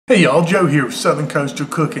Hey y'all, Joe here with Southern Coastal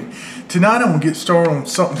Cooking. Tonight I'm going to get started on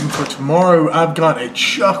something for tomorrow. I've got a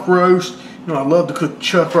chuck roast. You know, I love to cook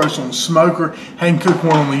chuck roast on the smoker. Haven't cooked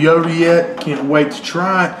one on the Yoder yet. Can't wait to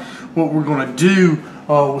try it. What we're going to do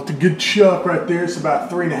with the good chuck right there, it's about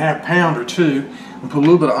 3.5 pounds or two. I'll put a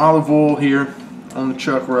little bit of olive oil here on the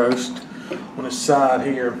chuck roast on the side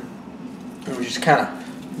here. And we just kind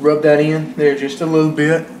of rub that in there just a little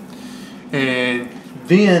bit. And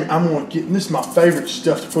then I'm going to get, and this is my favorite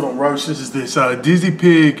stuff to put on roast. This is this Dizzy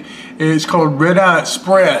Pig. It's called Red Eye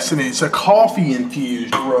Express, and it's a coffee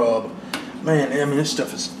infused rub. Man, I mean, this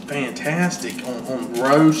stuff is fantastic on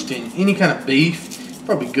roast and any kind of beef.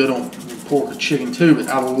 Probably good on pork or chicken too, but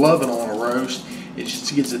I love it on a roast. It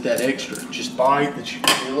just gives it that extra just bite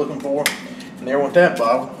that you're looking for. And there with that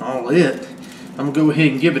bottle, all it. I'm going to go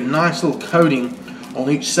ahead and give it a nice little coating on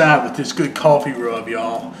each side with this good coffee rub,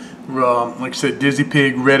 y'all. Like I said, Dizzy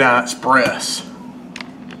Pig Red Eye Express.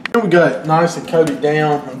 Here we got it nice and coated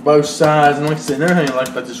down on both sides, and like I said, everything I like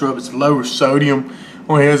about this rub, it's lower sodium.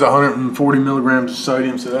 Only has 140 milligrams of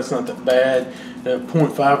sodium, so that's not that bad.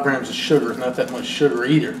 0.5 grams of sugar is not that much sugar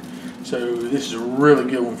either. So this is a really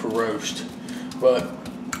good one for roast. But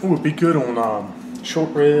it would be good on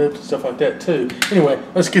short ribs and stuff like that too. Anyway,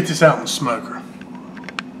 let's get this out in the smoker.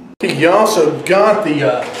 You also got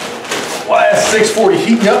the YS640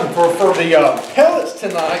 heating up for the pellets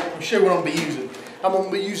tonight. I'll show you what I'm going to be using. I'm going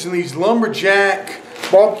to be using these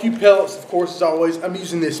LumberJack barbecue pellets, of course, as always. I'm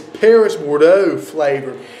using this Paris Bordeaux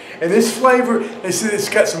flavor. And this flavor, they said it's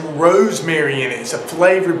got some rosemary in it. It's a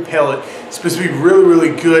flavored pellet. It's supposed to be really,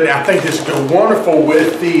 really good. And I think this will go wonderful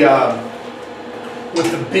with the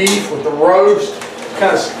beef, with the roast.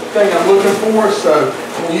 Kind of thing I'm looking for, so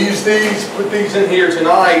we'll use these, put these in here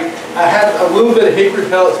tonight. I have a little bit of hickory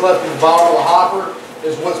pellets left in the bottom of the hopper,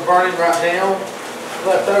 is what's burning right now,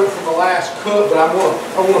 left over from the last cook, but I want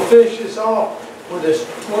to finish this off with this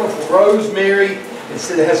wonderful rosemary.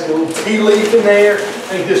 Instead it has a little tea leaf in there. I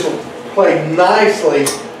think this will play nicely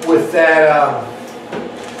with that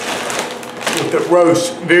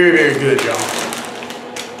roast. Very, very good, y'all.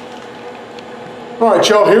 Alright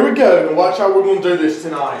y'all, here we go. And watch how we're going to do this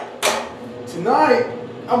tonight. Tonight,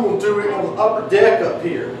 I'm going to do it on the upper deck up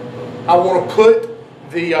here. I want to put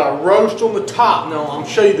the roast on the top. Now, I'm going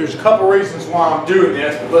to show you there's a couple reasons why I'm doing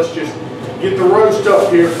this, but let's just get the roast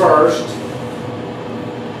up here first.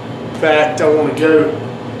 In fact, I want to go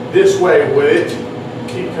this way with it.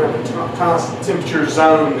 Keep kind of a constant temperature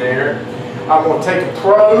zone there. I'm going to take a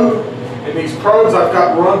probe, and these probes I've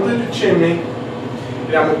got run through the chimney.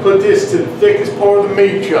 And I'm going to put this to the thickest part of the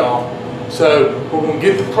meat, y'all. So we're going to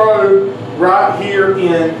get the probe right here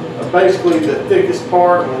in basically the thickest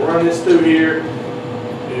part. I'm going to run this through here.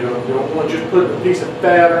 You don't want to just put a piece of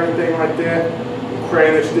fat or anything like that. We'll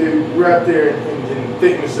cram this dude right there in the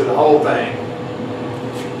thickness of the whole thing.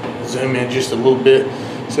 Zoom in just a little bit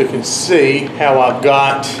so you can see how I've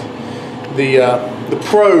got the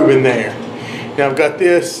probe in there. Now I've got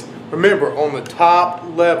this, remember, on the top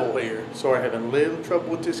level here. Sorry, having a little trouble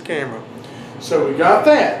with this camera. So we got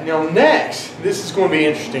that. Now next, this is going to be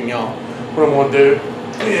interesting, y'all. What I'm going to do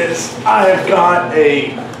is I have got a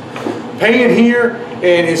pan here,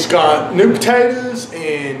 and it's got new potatoes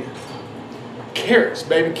and carrots,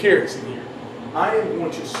 baby carrots in here. I am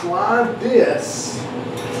going to slide this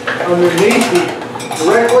underneath here,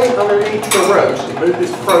 directly underneath the roast, and move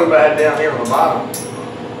this probe I had down here on the bottom.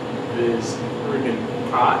 It is freaking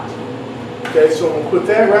hot. Okay, so I'm going to put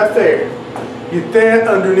that right there. Get that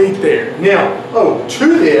underneath there. Now,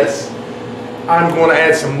 to this, I'm going to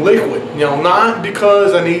add some liquid. Now, not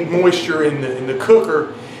because I need moisture in the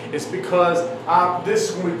cooker. It's because this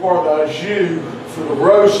is going to be part of the au jus for the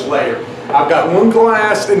roast layer. I've got 1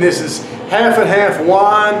 glass, and this is half and half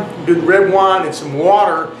wine, good red wine, and some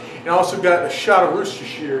water. And I also got a shot of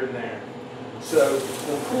Worcestershire in there. So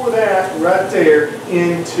we'll pour that right there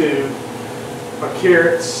into my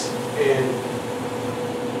carrots and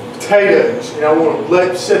potatoes, and I want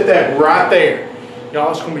to set that right there.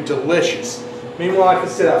 Y'all, it's going to be delicious. Meanwhile, like I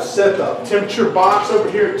said, I've set the temperature box over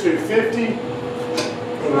here at 250. I'm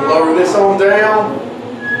going to lower this on down.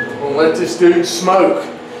 I'm going to let this dude smoke.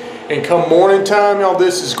 And come morning time, y'all,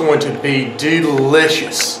 this is going to be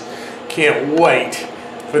delicious. Can't wait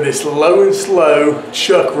for this low and slow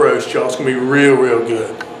chuck roast, y'all. It's going to be real, real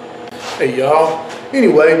good. Hey, y'all.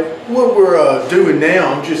 Anyway, what we're doing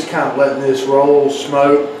now, I'm just kind of letting this roll,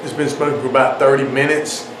 smoke. It's been smoking for about 30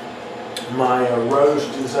 minutes. My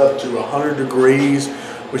roast is up to 100 degrees,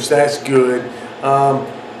 which that's good.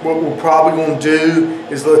 What we're probably going to do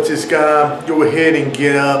is let this guy go ahead and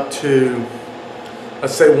get up to,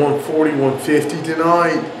 let's say 140, 150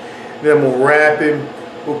 tonight. Then we'll wrap him,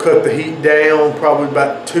 We'll cut the heat down probably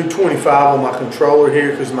about 225 on my controller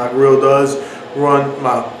here, because my grill does run,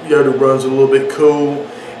 my Yoder runs a little bit cool,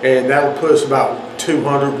 and that'll put us about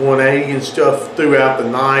 200, 180 and stuff throughout the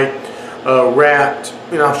night, wrapped.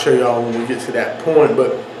 And I'll show y'all when we get to that point,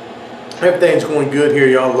 but everything's going good here,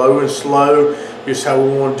 y'all. Low and slow, just how we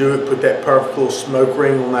want to do it. Put that perfect little smoke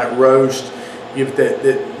ring on that roast. Give it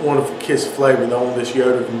that wonderful kiss of flavor that only this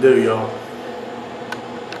Yoder can do, y'all.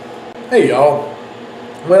 Hey, y'all.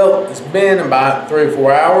 Well, it's been about 3 or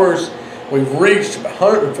 4 hours. We've reached about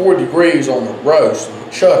 140 degrees on the roast, on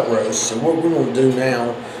the chuck roast. So what we're going to do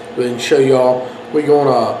now, go ahead and show y'all, we're going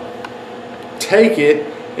to take it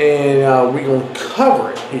and we're going to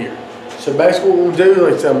cover it here. So basically what we're going to do,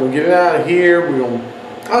 like I said, I'm going to get it out of here.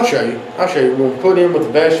 I'll show you. We're going to put in with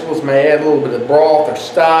the vegetables, may add a little bit of broth or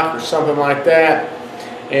stock or something like that.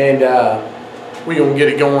 And we're going to get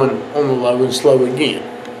it going on the low and slow again.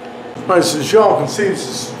 Alright, so as y'all can see, this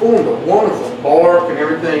is formed a wonderful bark and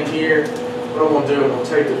everything here. What I'm going to do, I'm going to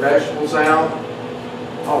take the vegetables out.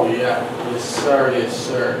 Oh yeah, yes sir, yes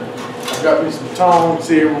sir. I've got me some tongs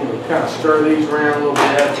here. We're going to kind of stir these around a little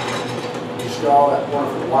bit. Just got all that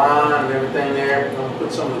wonderful lime and everything there. I'm going to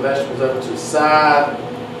put some of the vegetables over to the side.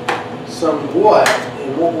 Somewhat.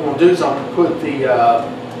 And what we're going to do is I'm going to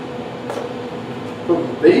put the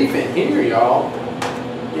beef in here, y'all.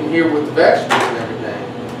 In here with the vegetables and everything.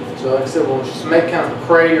 So like I said, we'll just make kind of a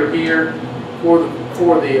crater here for the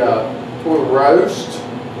roast.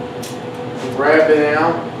 And grab it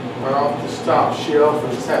out right off this top shelf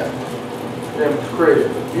and just have them create a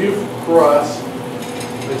beautiful crust.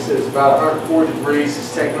 Like I said, it's about 140 degrees.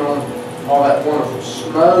 It's taking on all that wonderful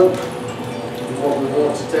smoke and what we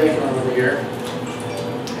want to take on here.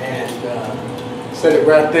 And set it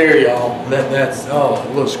right there, y'all. Oh,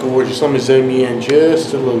 it looks gorgeous. Let me zoom you in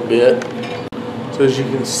just a little bit. So as you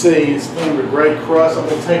can see, it's formed a great crust. I'm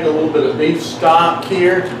going to take a little bit of beef stock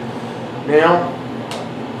here. Now,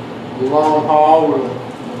 the long haul, we're going to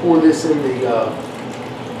pour this in the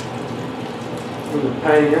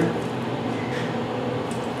pan.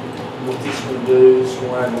 What this will do is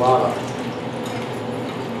we'll add a lot of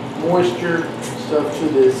moisture stuff to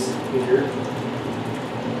this here.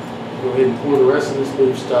 Go ahead and pour the rest of this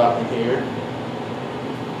beef stock in here.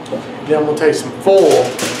 Then I'm going to take some foil.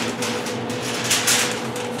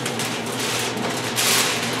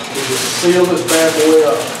 Just seal this bad boy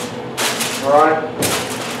up. Alright?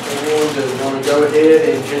 We're going to go ahead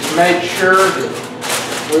and just make sure that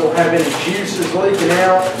we don't have any juices leaking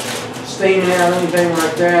out, steaming out, anything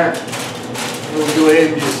like that. We'll go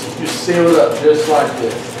ahead and just seal it up just like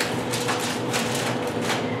this.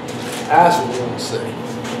 That's what we're going to see.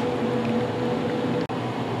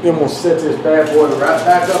 Then we'll set this bad boy right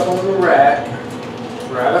back up on the rack.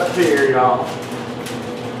 Right up here, y'all.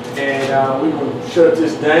 And we're going to shut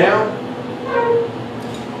this down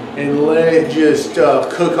and let it just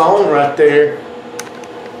cook on right there.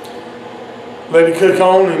 Let it cook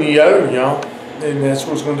on in the Yoder, y'all. And that's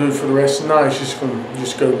what it's going to do for the rest of the night. It's just going to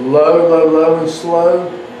just go low, low, low, and slow.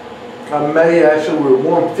 I may actually, we're at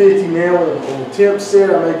 150 now on the temp set.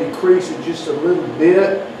 I may decrease it just a little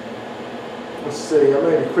bit. Let's see, I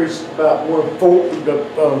may decrease it about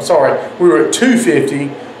 140. Sorry, we were at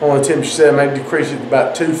 250 on the temperature set. I may decrease it to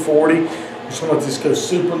about 240. Just want to let this go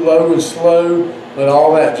super low and slow. Let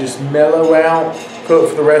all that just mellow out. Cook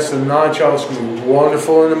for the rest of the night, y'all. It's going to be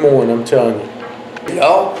wonderful in the morning, I'm telling you.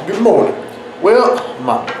 Y'all, good morning. Well,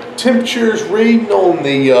 my temperature's reading on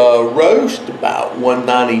the roast about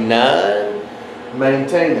 199.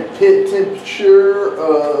 Maintain a pit temperature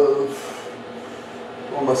of,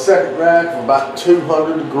 on my second rack, of about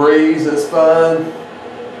 200 degrees. That's fine.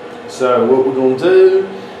 So what we're going to do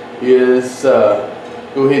is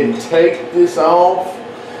go ahead and take this off.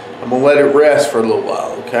 I'm going to let it rest for a little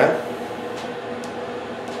while, okay?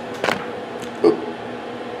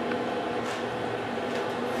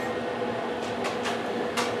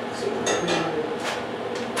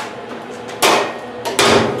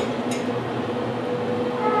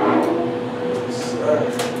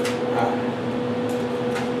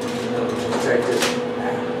 Take this.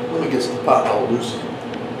 Let me get some pot holders.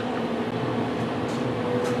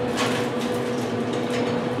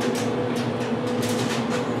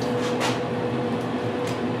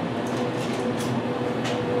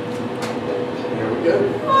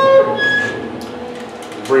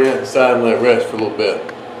 Bring it inside and let it rest for a little bit.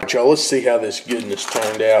 Alright, y'all, let's see how this goodness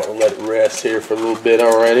turned out. We'll let it rest here for a little bit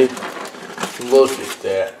already. Look at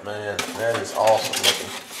that, man. That is awesome looking.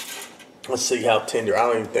 Let's see how tender. I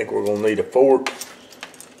don't even think we're going to need a fork.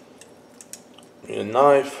 And a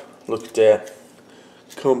knife. Look at that.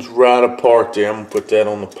 Comes right apart there. I'm going to put that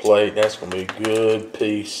on the plate. That's going to be a good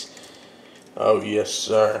piece. Oh, yes,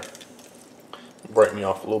 sir. Break me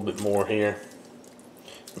off a little bit more here.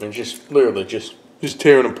 I mean, just literally just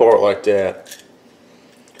tearing apart like that.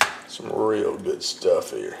 Some real good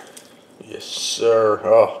stuff here. Yes, sir.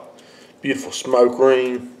 Oh, beautiful smoke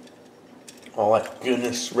ring. All that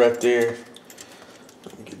goodness right there.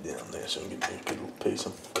 Let me get down there so I can get me a good little piece.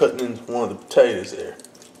 I'm cutting into one of the potatoes there.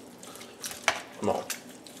 Come on.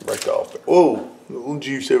 Break off. Whoa, a little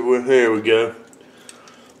juice everywhere. There we go.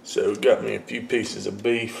 So we got me a few pieces of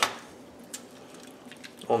beef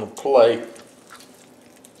on the plate.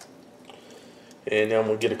 And now I'm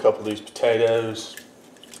going to get a couple of these potatoes.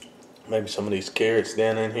 Maybe some of these carrots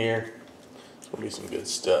down in here. It's going to be some good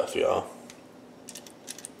stuff, y'all.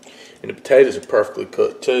 And the potatoes are perfectly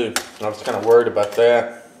cooked too. I was kind of worried about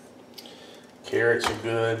that. Carrots are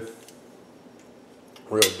good.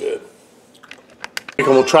 Real good. I'm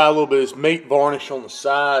going to try a little bit of this meat varnish on the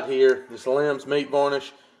side here. This lamb's meat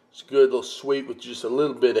varnish. It's good, a little sweet with just a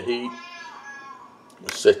little bit of heat.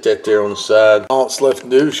 Let's set that there on the side. All it's left to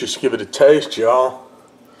do is just give it a taste, y'all.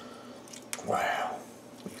 Wow.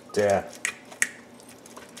 Look at that.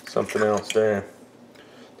 Something else there.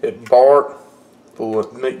 That bark.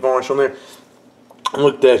 Put meat varnish on there.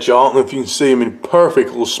 Look at that, y'all. I don't know if you can see them in perfect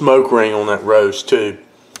little smoke ring on that roast, too.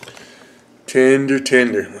 Tender,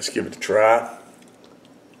 tender. Let's give it a try.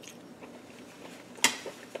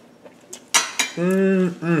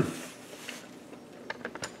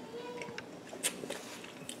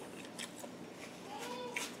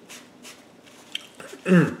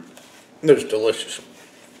 That's delicious.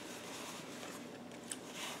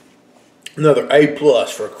 Another A+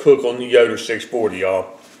 for a cook on the Yoder 640,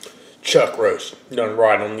 y'all. Chuck roast done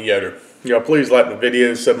right on the Yoder. Y'all please like my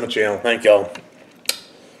videos, sub my channel. Thank y'all.